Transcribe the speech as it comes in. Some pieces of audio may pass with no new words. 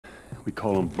We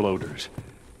call them bloaters.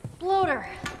 Bloater.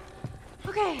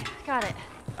 Okay, got it.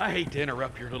 I hate to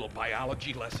interrupt your little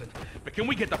biology lesson, but can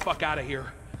we get the fuck out of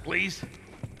here, please?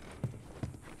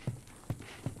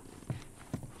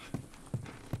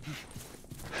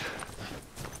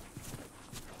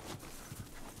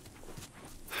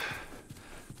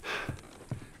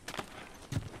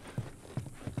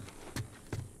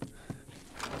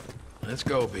 Let's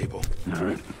go, people. All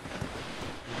right.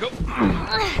 Go.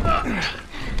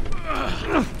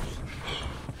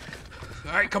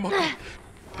 All right, come on.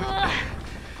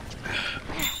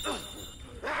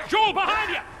 Joel,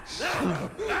 behind you!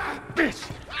 Bitch!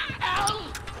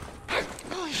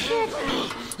 Holy shit!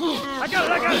 I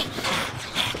got it!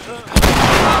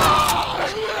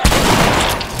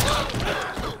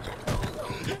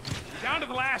 Down to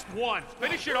the last one.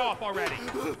 Finish it off already.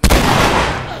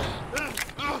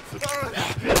 I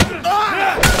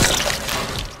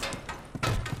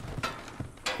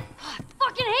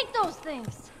fucking hate those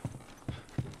things!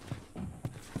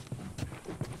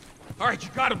 All right, you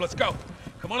got him. Let's go.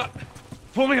 Come on up.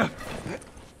 Pull me up!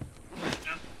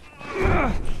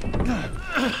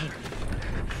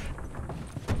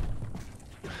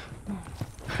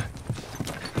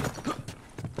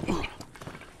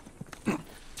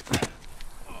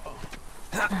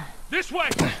 This way!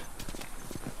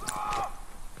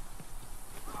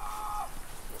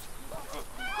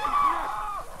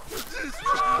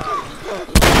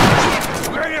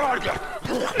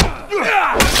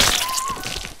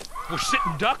 We're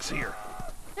sitting ducks here.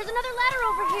 There's another ladder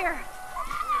over here!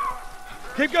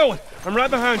 Keep going! I'm right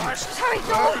behind you! Sorry,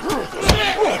 Joel!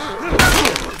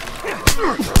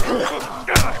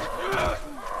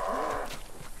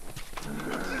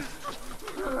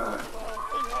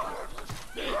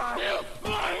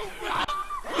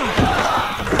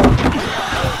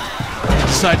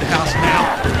 Inside the house now.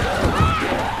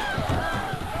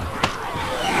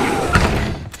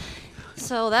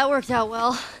 So that worked out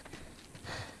well.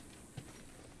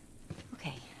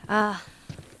 Okay, I'll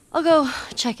go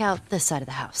check out this side of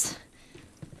the house.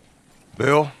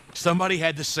 Bill? Somebody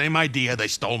had the same idea. They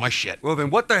stole my shit. Well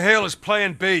then what the hell is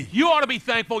plan B? You ought to be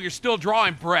thankful you're still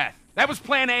drawing breath. That was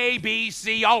plan A, B,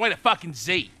 C, all the way to fucking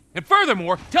Z. And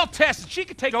furthermore, tell Tess that she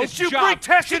could take this job. Don't you bring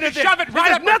Tess She into can this! shove it right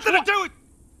This up has nothing her to do with...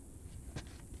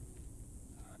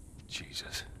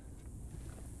 Jesus.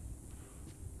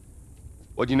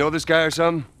 What, you know this guy or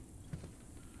something?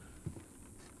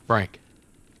 Frank.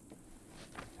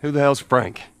 Who the hell's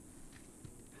Frank?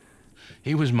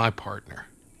 He was my partner.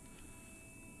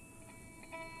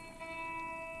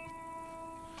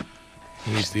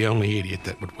 He's the only idiot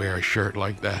that would wear a shirt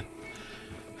like that.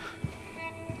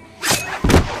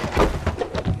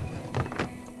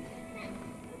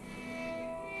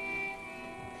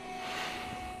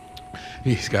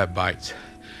 He's got bites.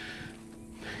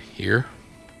 Here.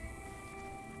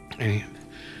 And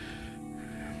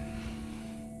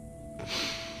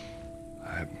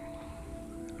I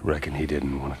reckon he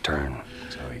didn't want to turn,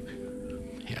 so he...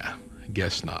 yeah, I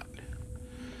guess not.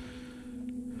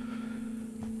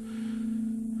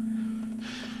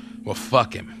 Well,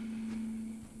 fuck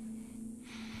him.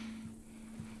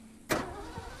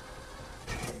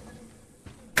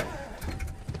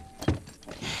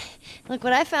 Look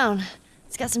what I found.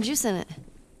 It's got some juice in it.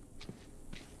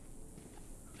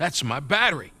 That's my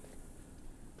battery.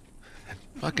 That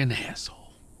fucking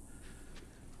asshole.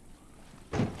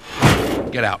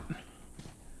 Get out.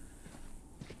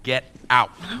 Get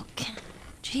out. Okay.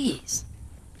 Jeez.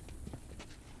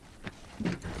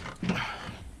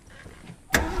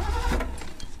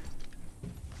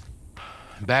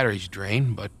 Battery's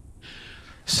drained, but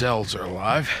cells are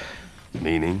alive.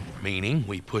 Meaning? Meaning,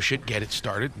 we push it, get it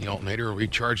started, and the alternator will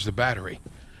recharge the battery.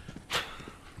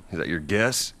 Is that your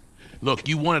guess? Look,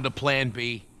 you wanted a plan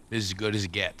B. This is as good as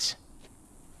it gets.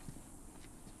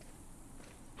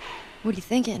 What are you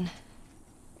thinking?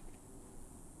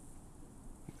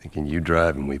 Thinking you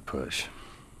drive and we push.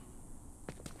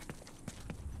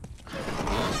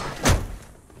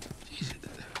 Jeez,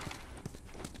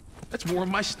 that's more of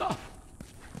my stuff.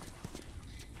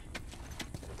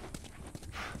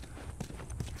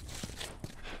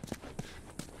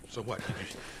 So what, you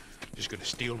just gonna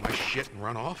steal my shit and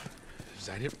run off? Is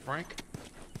that it, Frank?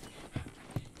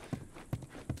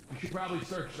 You should probably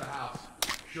search the house.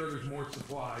 I'm sure there's more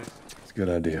supplies. It's a good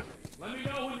idea. Let me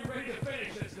know when you're ready to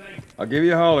finish this thing. I'll give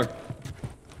you a holler.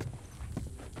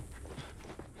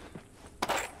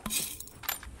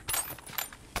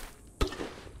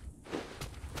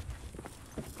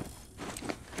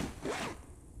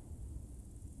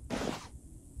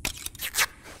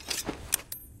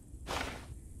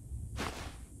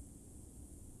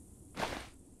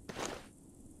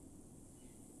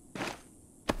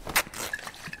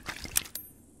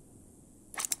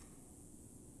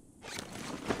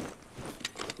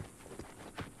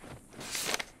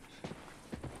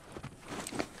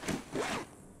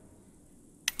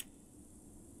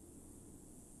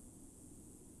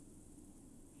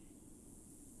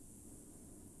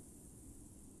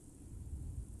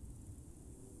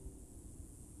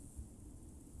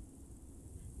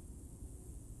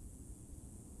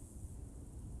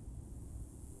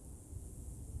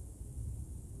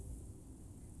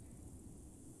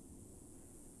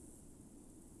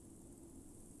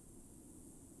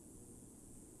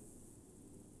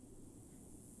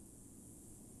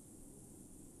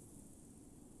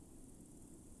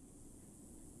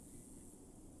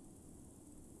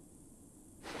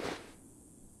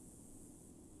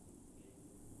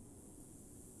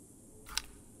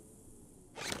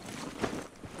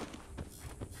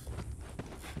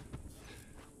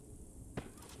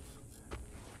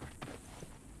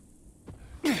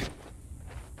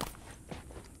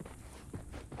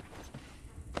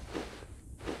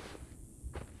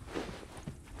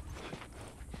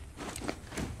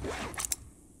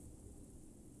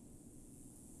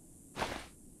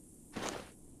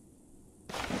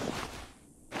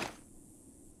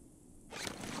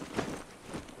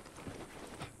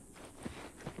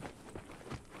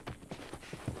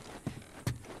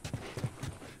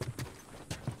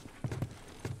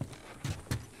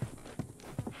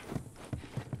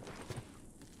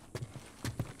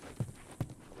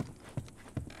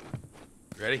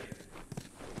 Ready?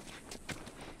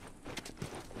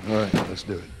 All right, let's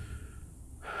do it.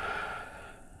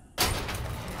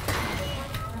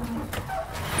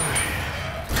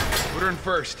 Put her in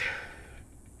first.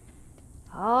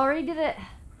 Already did it.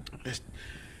 Just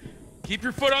keep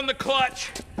your foot on the clutch.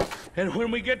 And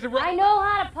when we get to I know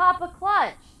how to pop a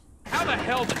clutch. How the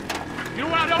hell did... You know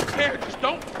what? I don't care. Just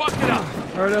don't fuck it up.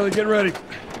 All right, Ellie, get ready.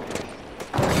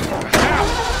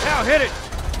 Now, hit it!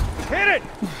 Hit it!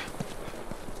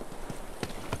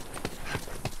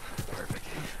 Perfect.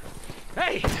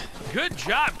 Hey, good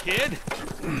job, kid.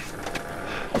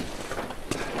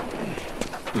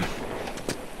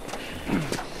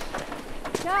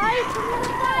 Guys, from the other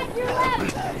side, to your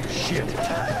left. Shit.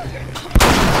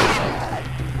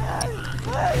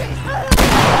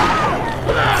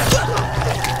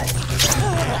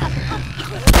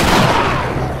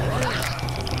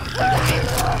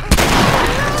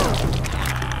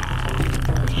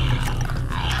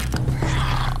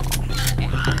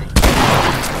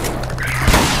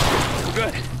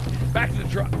 Good. Back to the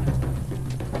truck.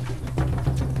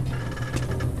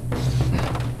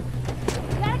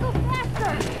 Gotta go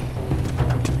faster.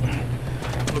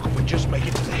 Look, if we just make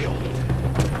it to the hill.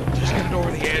 Just get it over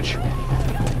the edge.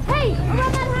 Hey,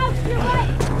 around that house to your right.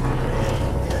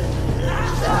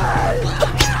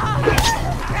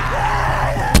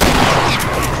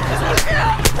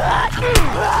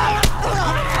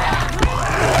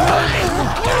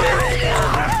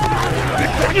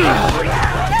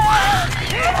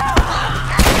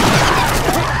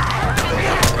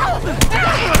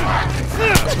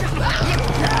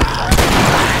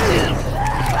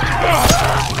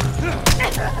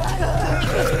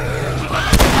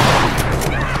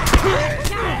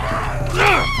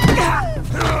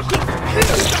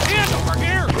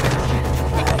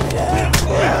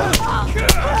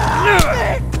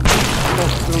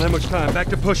 Don't have much time. Back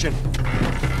to pushing.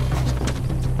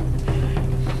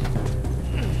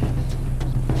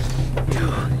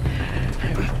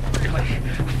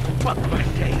 Fuck my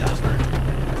day up.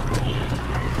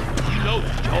 You know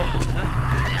that, Joel, huh?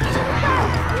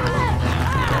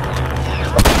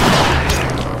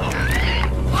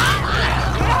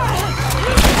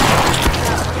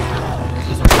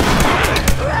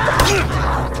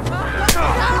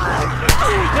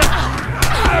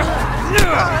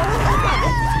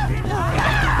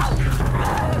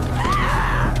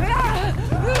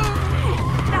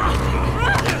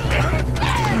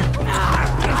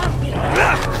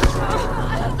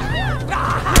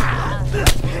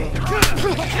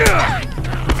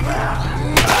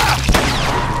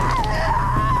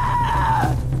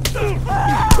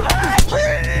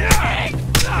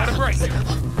 Got a break.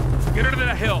 Get her to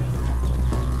that hill.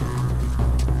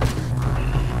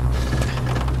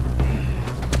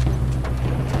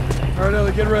 All right,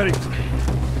 Ellie, get ready.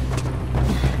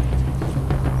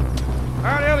 All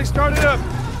right, Ellie, start it up.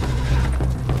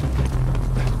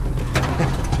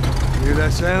 You hear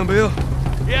that sound, Bill?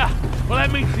 Yeah, well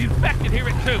that means the infected hear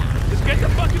it too. Just get the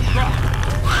fucking truck.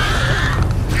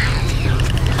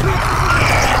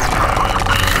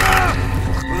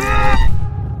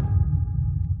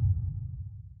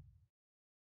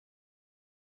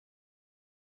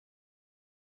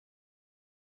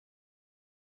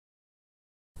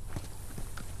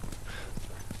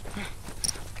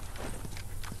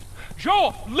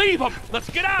 Joel, leave him! Let's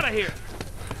get out of here!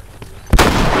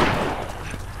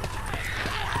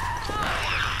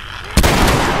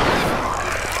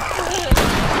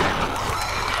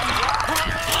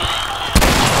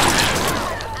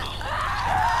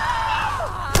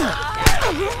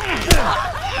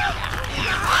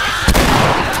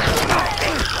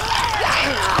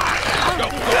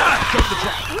 Go to the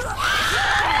truck.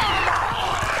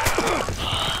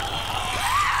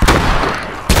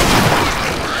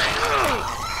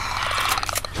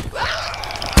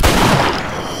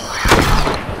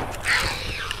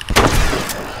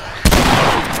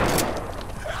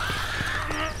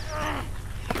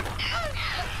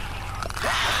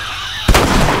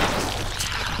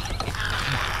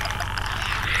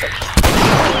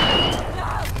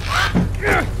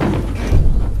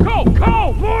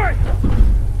 Go, Lord!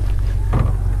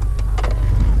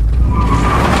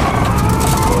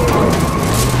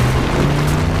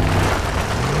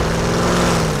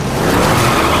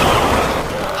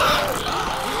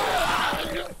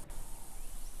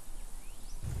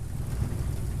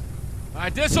 All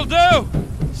right, this'll do.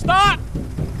 Stop!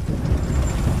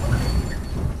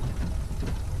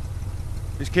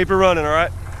 Just keep it running, all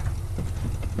right?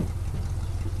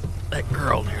 That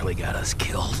girl nearly got us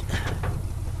killed.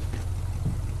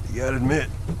 You gotta admit,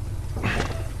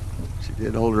 she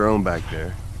did hold her own back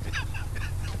there.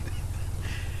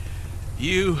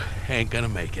 You ain't gonna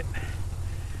make it.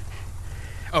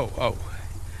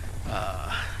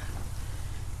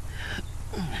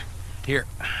 Here.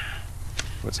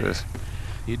 What's this?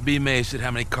 You'd be amazed at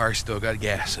how many cars still got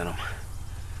gas in them.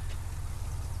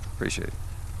 Appreciate it.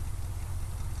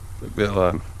 Look,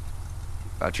 Bill,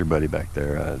 about your buddy back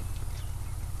there,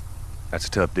 that's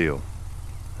a tough deal.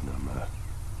 And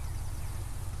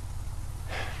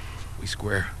We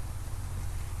square.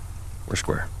 we're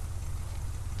square.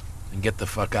 And get the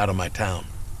fuck out of my town.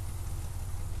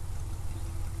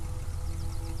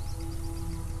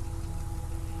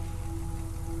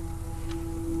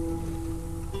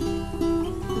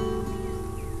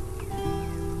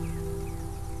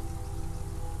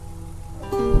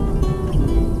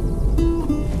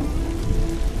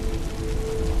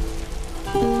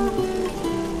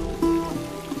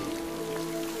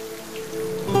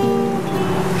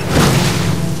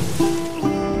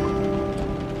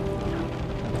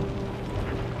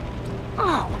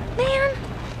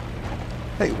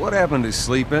 Hey, what happened to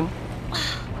sleeping?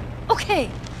 Okay,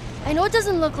 I know it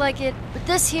doesn't look like it, but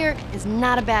this here is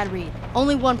not a bad read.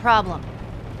 Only one problem.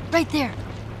 Right there.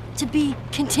 To be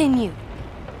continued.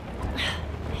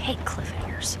 I hate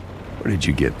cliffhangers. Where did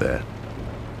you get that?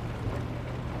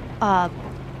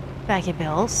 Back at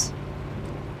Bill's.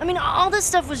 I mean, all this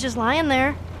stuff was just lying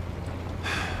there.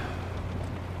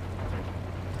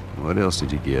 What else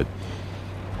did you get?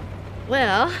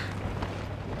 Well...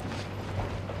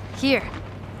 Here.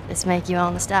 This make you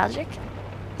all nostalgic?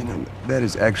 You know, that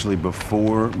is actually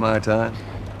before my time.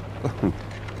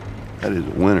 That is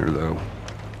a winner, though.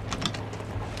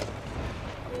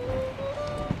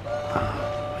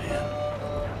 Oh, man.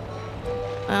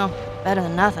 Well, better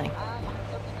than nothing.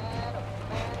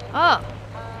 Oh.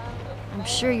 I'm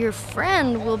sure your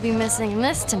friend will be missing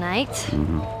this tonight. It's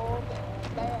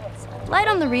light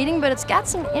on the reading, but it's got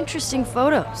some interesting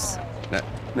photos. Now,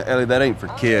 Ellie, that ain't for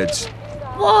kids.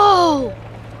 Whoa!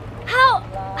 How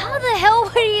the hell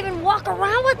would he even walk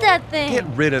around with that thing? Get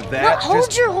rid of that. Well,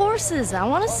 hold your horses. I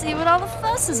want to see what all the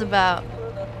fuss is about.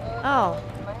 Oh.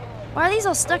 Why are these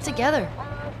all stuck together?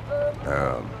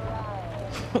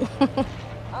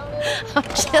 I'm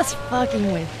just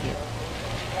fucking with you.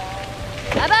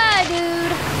 Bye-bye,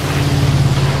 dude.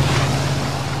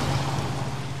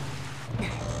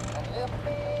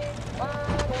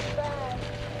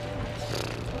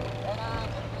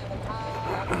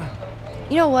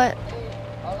 You know what?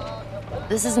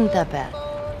 This isn't that bad. Why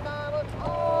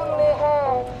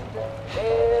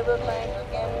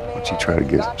don't you try to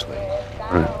get some sleep?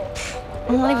 All right.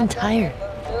 I'm not even tired.